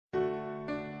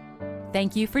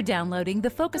Thank you for downloading the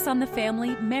Focus on the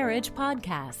Family Marriage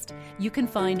podcast. You can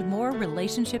find more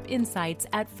relationship insights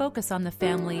at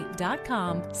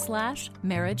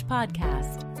focusonthefamily.com/marriage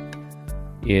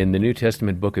podcast. In the New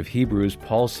Testament book of Hebrews,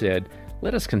 Paul said,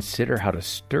 "Let us consider how to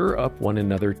stir up one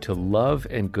another to love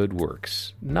and good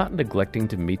works, not neglecting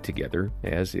to meet together,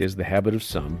 as is the habit of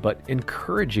some, but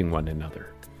encouraging one another."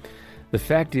 The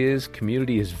fact is,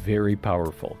 community is very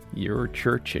powerful. Your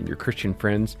church and your Christian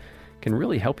friends can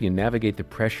really help you navigate the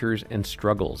pressures and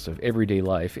struggles of everyday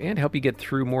life and help you get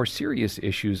through more serious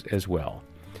issues as well.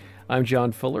 I'm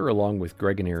John Fuller, along with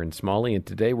Greg and Erin Smalley, and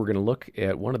today we're going to look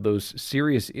at one of those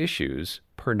serious issues,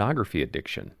 pornography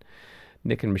addiction.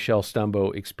 Nick and Michelle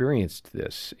Stumbo experienced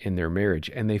this in their marriage,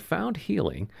 and they found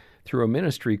healing through a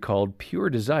ministry called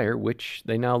Pure Desire, which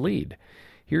they now lead.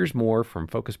 Here's more from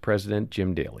Focus President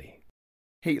Jim Daly.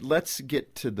 Hey, let's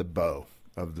get to the bow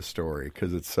of the story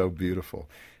because it's so beautiful.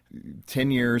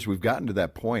 10 years, we've gotten to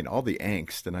that point, all the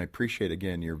angst, and I appreciate,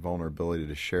 again, your vulnerability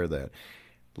to share that.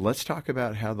 Let's talk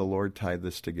about how the Lord tied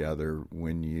this together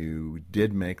when you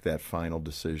did make that final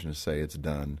decision to say it's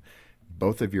done.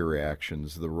 Both of your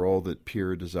reactions, the role that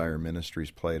Pure Desire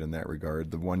Ministries played in that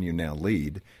regard, the one you now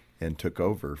lead and took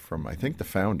over from, I think, the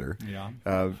founder. Yeah.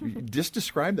 Just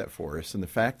describe that for us, and the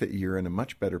fact that you're in a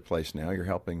much better place now. You're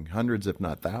helping hundreds, if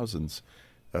not thousands,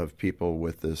 of people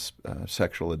with this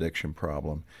sexual addiction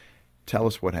problem. Tell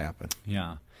us what happened.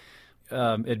 Yeah.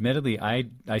 Admittedly, I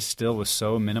still was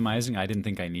so minimizing. I didn't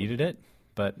think I needed it,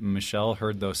 but Michelle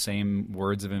heard those same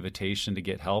words of invitation to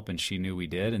get help, and she knew we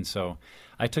did. And so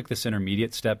I took this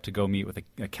intermediate step to go meet with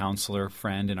a counselor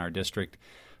friend in our district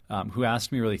who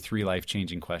asked me really 3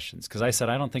 life-changing questions. Because I said,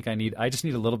 I just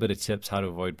need a little bit of tips how to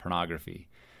avoid pornography.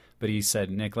 But he said,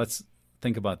 Nick, let's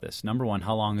think about this. Number 1,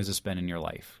 how long has this been in your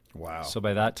life? Wow. So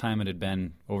by that time, it had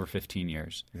been over 15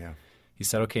 years. Yeah. He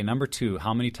said, okay, number 2,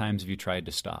 how many times have you tried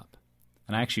to stop?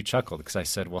 And I actually chuckled because I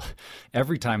said, well,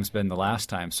 every time's been the last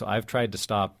time. So I've tried to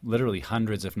stop literally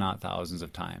hundreds, if not thousands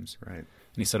of times. Right.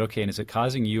 And he said, okay, and is it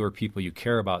causing you or people you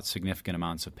care about significant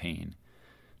amounts of pain?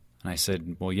 And I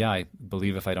said, well, yeah, I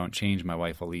believe if I don't change, my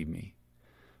wife will leave me.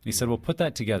 And he said, well, put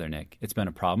that together, Nick. It's been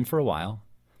a problem for a while.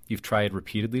 You've tried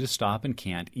repeatedly to stop and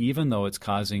can't, even though it's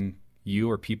causing you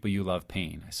or people you love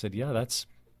pain. I said, yeah, that's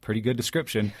pretty good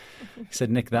description. He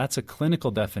said, Nick, that's a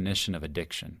clinical definition of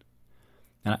addiction.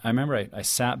 And I remember I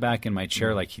sat back in my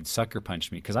chair like he'd sucker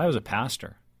punched me because I was a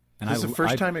pastor. And This is the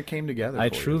first time it came together I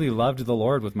for you. truly loved the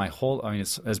Lord with my whole,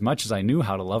 as much as I knew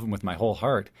how to love him with my whole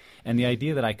heart. And the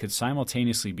idea that I could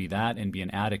simultaneously be that and be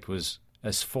an addict was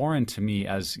as foreign to me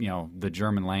as, the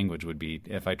German language would be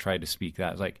if I tried to speak that.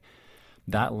 It was like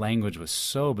that language was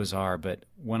so bizarre. But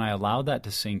when I allowed that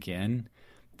to sink in,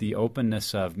 the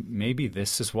openness of maybe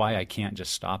this is why I can't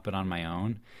just stop it on my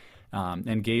own,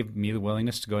 and gave me the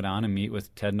willingness to go down and meet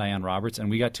with Ted and Diane Roberts. And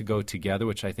we got to go together,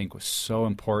 which I think was so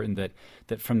important that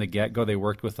from the get-go they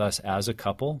worked with us as a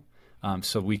couple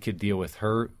so we could deal with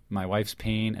my wife's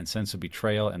pain and sense of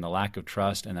betrayal and the lack of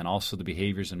trust and then also the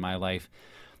behaviors in my life.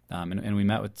 And we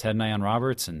met with Ted and Diane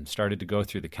Roberts and started to go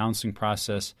through the counseling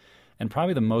process. And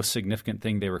probably the most significant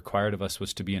thing they required of us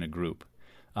was to be in a group.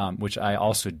 Which I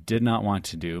also did not want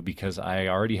to do because I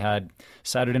already had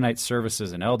Saturday night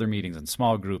services and elder meetings and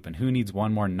small group, and who needs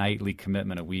one more nightly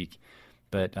commitment a week?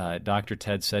 But Dr.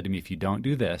 Ted said to me, if you don't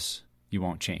do this, you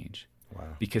won't change. Wow.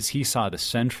 Because he saw the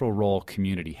central role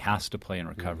community has to play in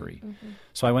recovery. Mm-hmm.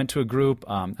 So I went to a group.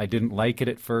 I didn't like it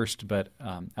at first, but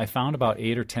I found about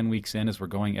 8 or 10 weeks in, as we're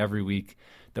going every week,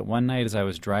 that one night as I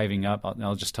was driving up,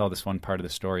 I'll just tell this one part of the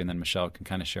story, and then Michelle can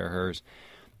kind of share hers.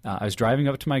 I was driving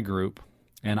up to my group,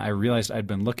 and I realized I'd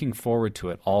been looking forward to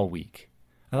it all week.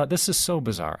 I thought, this is so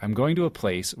bizarre. I'm going to a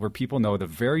place where people know the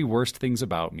very worst things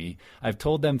about me. I've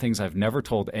told them things I've never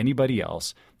told anybody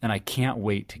else, and I can't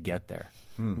wait to get there.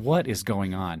 What is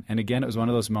going on? And again, it was one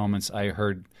of those moments I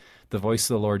heard the voice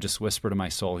of the Lord just whisper to my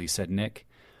soul. He said, Nick,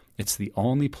 it's the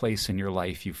only place in your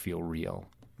life you feel real.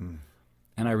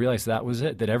 And I realized that was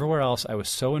it, that everywhere else I was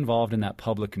so involved in that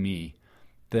public me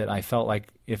that I felt like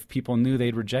if people knew,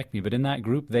 they'd reject me. But in that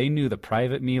group, they knew the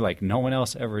private me like no one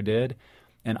else ever did,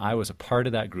 and I was a part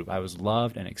of that group. I was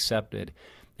loved and accepted,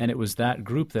 and it was that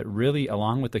group that really,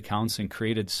 along with the counseling,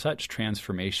 created such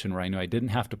transformation where I knew I didn't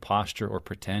have to posture or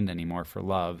pretend anymore for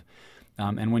love.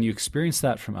 And when you experience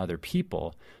that from other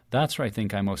people, that's where I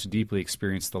think I most deeply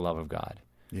experienced the love of God.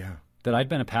 Yeah. That I'd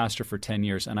been a pastor for 10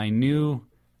 years, and I knew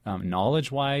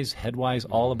knowledge-wise, head-wise,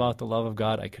 all about the love of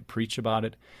God. I could preach about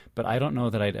it, but I don't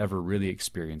know that I'd ever really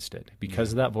experienced it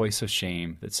because of that voice of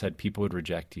shame that said people would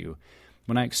reject you.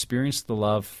 When I experienced the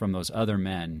love from those other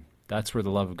men, that's where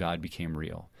the love of God became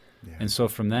real. Yeah. And so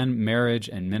from then, marriage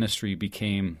and ministry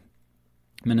became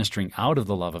ministering out of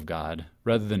the love of God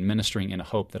rather than ministering in a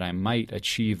hope that I might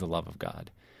achieve the love of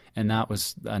God. And that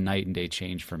was a night and day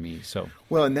change for me. So,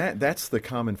 well, and that's the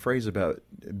common phrase about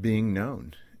being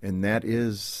known. And that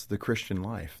is the Christian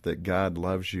life, that God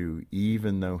loves you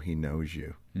even though he knows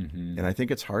you. Mm-hmm. And I think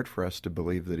it's hard for us to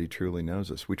believe that he truly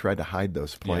knows us. We try to hide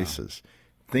those places,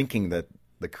 thinking that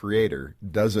the Creator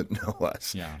doesn't know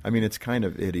us. Yeah. I mean, it's kind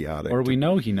of idiotic. Or we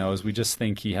know he knows, we just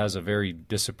think he has a very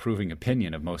disapproving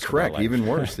opinion of most of our life. Correct, even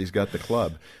worse, he's got the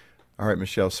club. All right,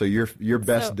 Michelle, so your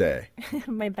best day.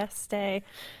 My best day.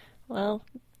 Well,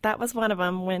 that was one of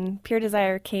them. When Pure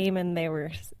Desire came and they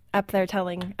were up there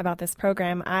telling about this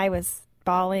program, I was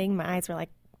bawling. My eyes were like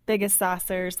big as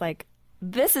saucers. Like,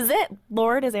 this is it.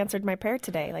 Lord has answered my prayer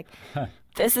today. Like,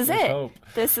 this is it. Hope.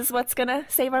 This is what's going to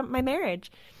save my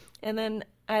marriage. And then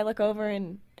I look over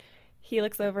and he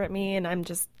looks over at me and I'm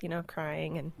just,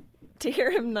 crying. And to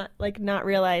hear him not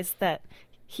realize that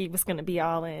he was going to be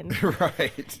all in.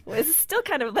 Right. Was still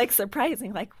kind of like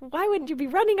surprising. Like, why wouldn't you be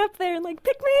running up there and like,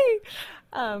 pick me?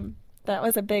 That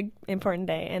was a big, important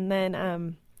day. And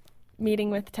then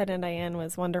meeting with Ted and Diane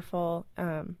was wonderful.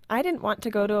 I didn't want to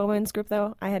go to a women's group,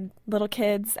 though. I had little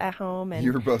kids at home. And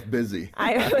you were both busy.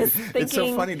 I was thinking, it's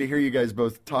so funny to hear you guys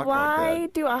both talk like that. Why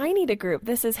do I need a group?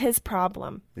 This is his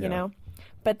problem, you know?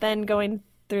 But then going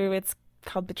through, it's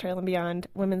called Betrayal and Beyond,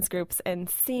 women's groups, and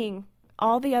seeing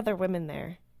all the other women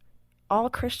there, all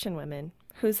Christian women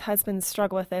whose husbands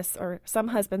struggle with this, or some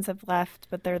husbands have left,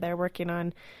 but they're there working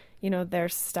on, their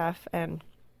stuff, and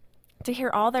to hear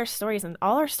all their stories, and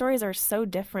all our stories are so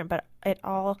different, but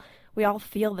we all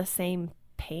feel the same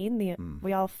pain.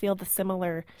 We all feel the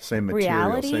similar same material,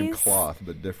 realities. Same cloth,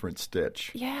 but different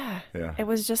stitch. Yeah. It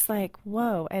was just like,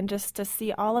 whoa. And just to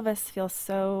see all of us feel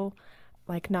so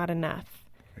like not enough.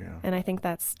 Yeah. And I think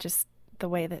that's just the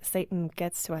way that Satan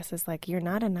gets to us, is like, you're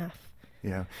not enough.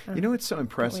 Yeah. It's so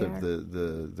impressive,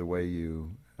 the way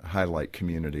you highlight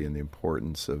community and the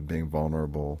importance of being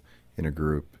vulnerable in a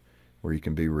group where you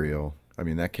can be real. I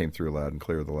mean, that came through loud and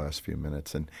clear the last few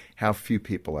minutes, and how few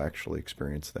people actually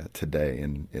experience that today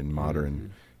in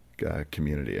modern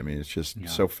community. I mean, it's just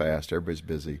so fast. Everybody's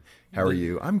busy. How are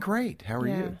you? I'm great. How are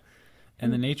you?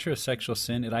 And the nature of sexual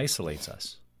sin, it isolates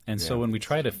us. And so when we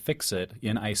try to fix it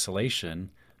in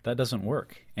isolation, that doesn't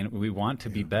work. And we want to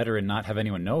be better and not have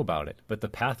anyone know about it. But the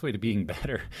pathway to being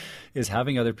better is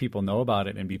having other people know about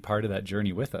it and be part of that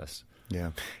journey with us.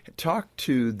 Yeah. Talk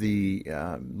to the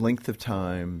length of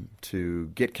time to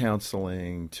get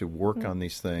counseling, to work on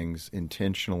these things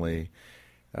intentionally.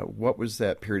 What was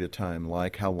that period of time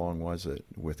like? How long was it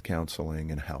with counseling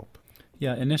and help?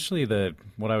 Yeah, initially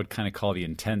what I would kind of call the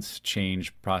intense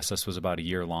change process was about a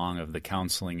year long of the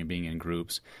counseling and being in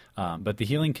groups. But the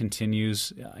healing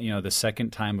continues. The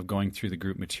second time of going through the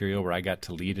group material where I got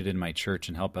to lead it in my church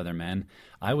and help other men,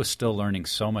 I was still learning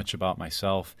so much about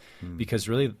myself because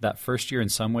really that first year in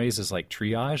some ways is like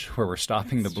triage, where we're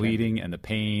stopping the bleeding and the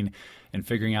pain and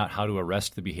figuring out how to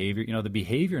arrest the behavior. The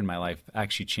behavior in my life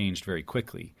actually changed very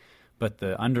quickly, but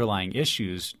the underlying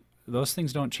issues, those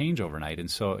things don't change overnight. And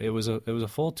so it was a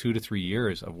full 2 to 3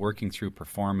 years of working through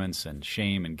performance and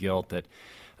shame and guilt that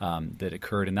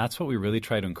occurred. And that's what we really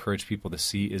try to encourage people to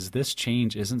see, is this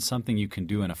change isn't something you can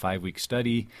do in a 5-week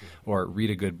study or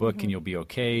read a good book and you'll be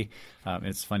okay.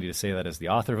 It's funny to say that as the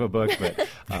author of a book, but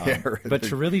but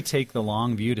to really take the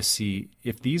long view to see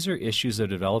if these are issues that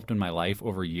have developed in my life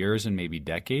over years and maybe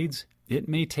decades, it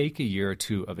may take a year or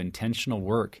two of intentional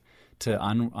work to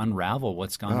unravel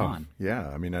what's gone on. Yeah,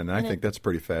 I mean, and I think that's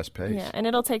pretty fast-paced. Yeah, and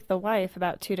it'll take the wife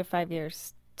about 2 to 5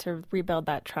 years to rebuild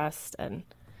that trust. And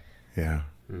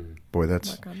boy,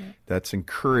 that's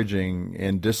encouraging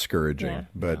and discouraging.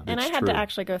 But and I had true. to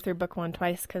actually go through book 1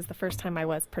 twice, because the first time I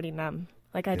was pretty numb.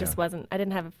 Like I just wasn't. I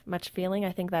didn't have much feeling.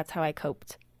 I think that's how I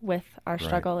coped with our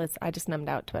struggle. Is I just numbed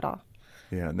out to it all.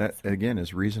 Yeah, and that again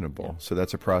is reasonable. Yeah. So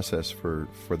that's a process for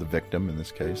the victim, in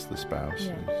this case, the spouse.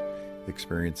 Yeah.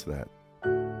 Experience that.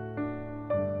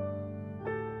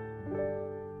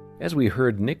 As we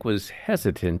heard, Nick was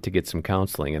hesitant to get some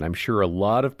counseling, and I'm sure a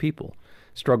lot of people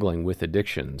struggling with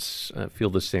addictions feel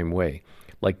the same way.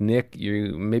 Like Nick,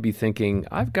 you may be thinking,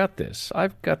 I've got this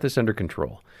under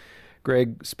control.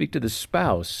 Greg, speak to the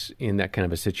spouse in that kind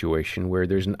of a situation where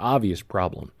there's an obvious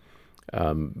problem,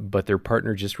 but their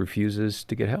partner just refuses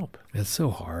to get help. It's so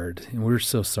hard, and we're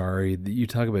so sorry. You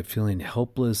talk about feeling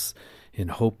helpless and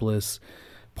hopeless.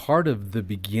 Part of the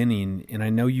beginning, and I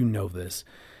know you know this,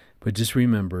 but just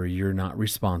remember, you're not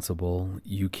responsible.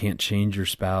 You can't change your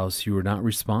spouse. You are not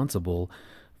responsible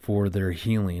for their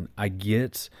healing. I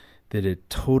get that it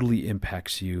totally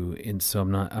impacts you, and so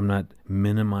I'm not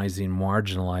minimizing,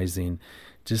 marginalizing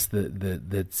just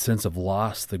the sense of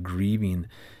loss, the grieving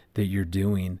that you're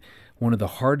doing. One of the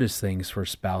hardest things for a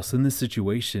spouse in this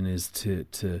situation is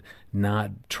to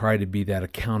not try to be that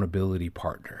accountability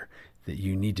partner, that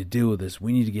you need to deal with this,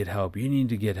 we need to get help, you need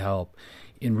to get help,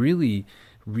 and really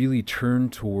turn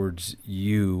towards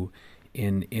you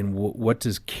in what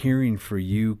does caring for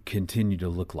you continue to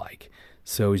look like.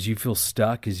 So as you feel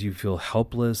stuck, as you feel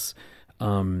helpless,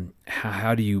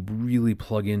 how do you really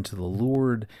plug into the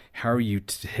Lord? How are you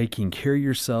taking care of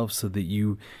yourself so that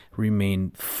you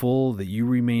remain full, that you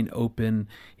remain open?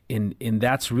 And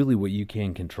that's really what you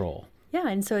can control. Yeah,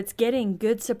 and so it's getting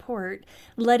good support,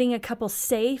 letting a couple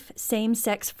safe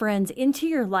same-sex friends into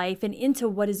your life and into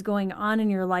what is going on in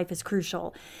your life is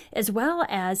crucial, as well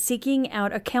as seeking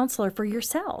out a counselor for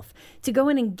yourself to go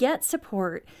in and get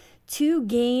support to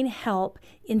gain help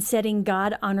in setting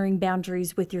God-honoring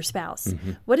boundaries with your spouse.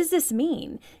 Mm-hmm. What does this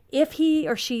mean? If he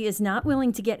or she is not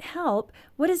willing to get help,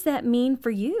 what does that mean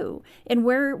for you? And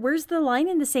where's the line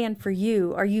in the sand for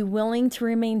you? Are you willing to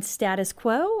remain status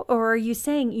quo, or are you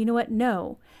saying, you know what,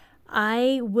 no,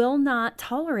 I will not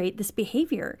tolerate this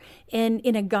behavior in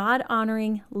a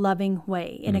God-honoring, loving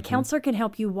way. And a counselor can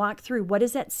help you walk through, what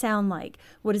does that sound like?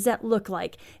 What does that look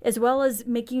like? As well as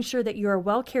making sure that you are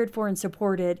well cared for and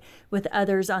supported with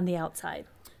others on the outside.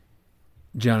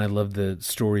 John, I love the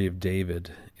story of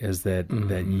David as that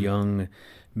young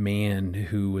man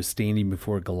who was standing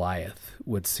before Goliath,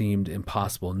 what seemed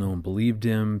impossible. No one believed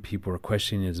him. People were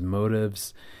questioning his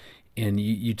motives. And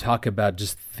you talk about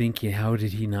just thinking, how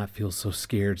did he not feel so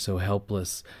scared, so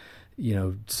helpless,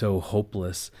 so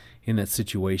hopeless in that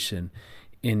situation?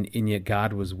 And yet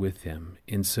God was with him.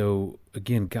 And so,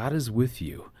 again, God is with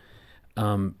you.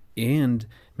 And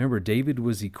remember, David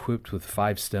was equipped with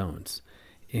 5 stones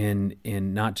and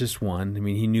not just one. I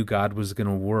mean, he knew God was going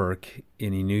to work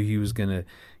and he knew he was going to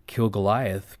kill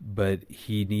Goliath, but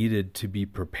he needed to be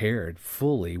prepared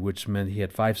fully, which meant he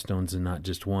had 5 stones and not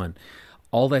just one.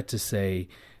 All that to say,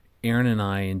 Erin and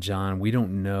I and John, we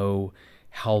don't know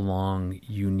how long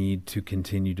you need to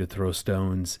continue to throw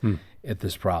stones at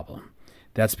this problem.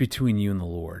 That's between you and the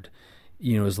Lord.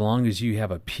 As long as you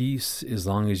have a peace, as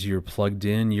long as you're plugged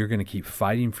in, you're going to keep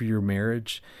fighting for your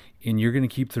marriage, and you're going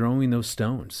to keep throwing those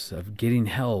stones of getting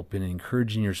help and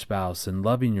encouraging your spouse and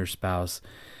loving your spouse.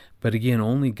 But again,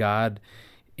 only God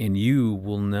and you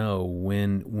will know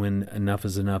when enough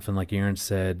is enough, and like Erin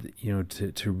said,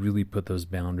 to really put those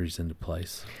boundaries into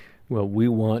place. Well, we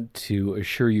want to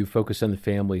assure you Focus on the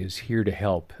Family is here to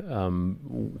help.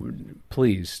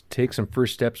 Please take some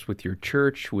first steps with your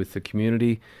church, with the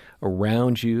community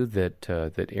around you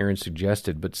that Erin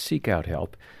suggested, but seek out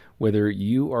help. Whether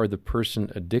you are the person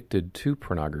addicted to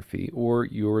pornography or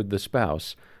you're the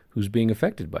spouse who's being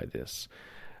affected by this.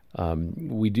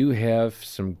 We do have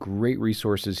some great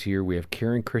resources here. We have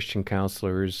caring Christian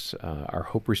counselors. Our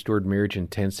Hope Restored Marriage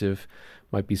Intensive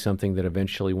might be something that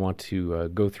eventually want to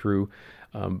go through.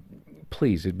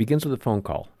 Please, it begins with a phone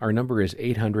call. Our number is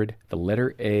 800, the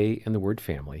letter A, and the word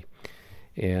family.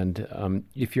 And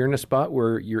if you're in a spot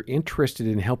where you're interested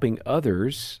in helping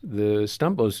others, the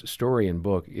Stumbo's story and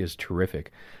book is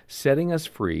terrific. Setting Us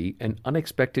Free, an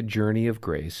Unexpected Journey of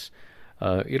Grace.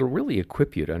 It'll really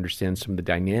equip you to understand some of the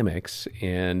dynamics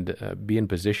and be in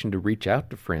position to reach out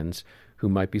to friends who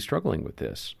might be struggling with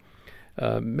this.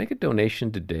 Make a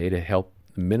donation today to help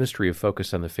the Ministry of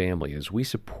Focus on the Family as we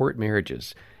support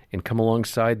marriages and come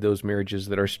alongside those marriages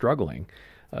that are struggling.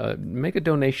 Make a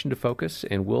donation to Focus,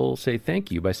 and we'll say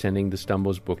thank you by sending the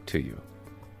Stumbo's book to you.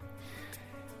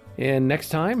 And next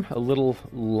time, a little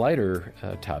lighter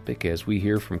topic as we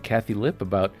hear from Kathy Lipp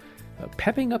about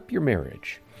pepping up your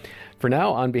marriage. For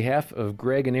now, on behalf of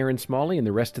Greg and Erin Smalley and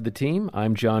the rest of the team,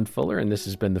 I'm John Fuller, and this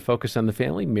has been the Focus on the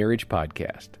Family Marriage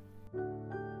Podcast.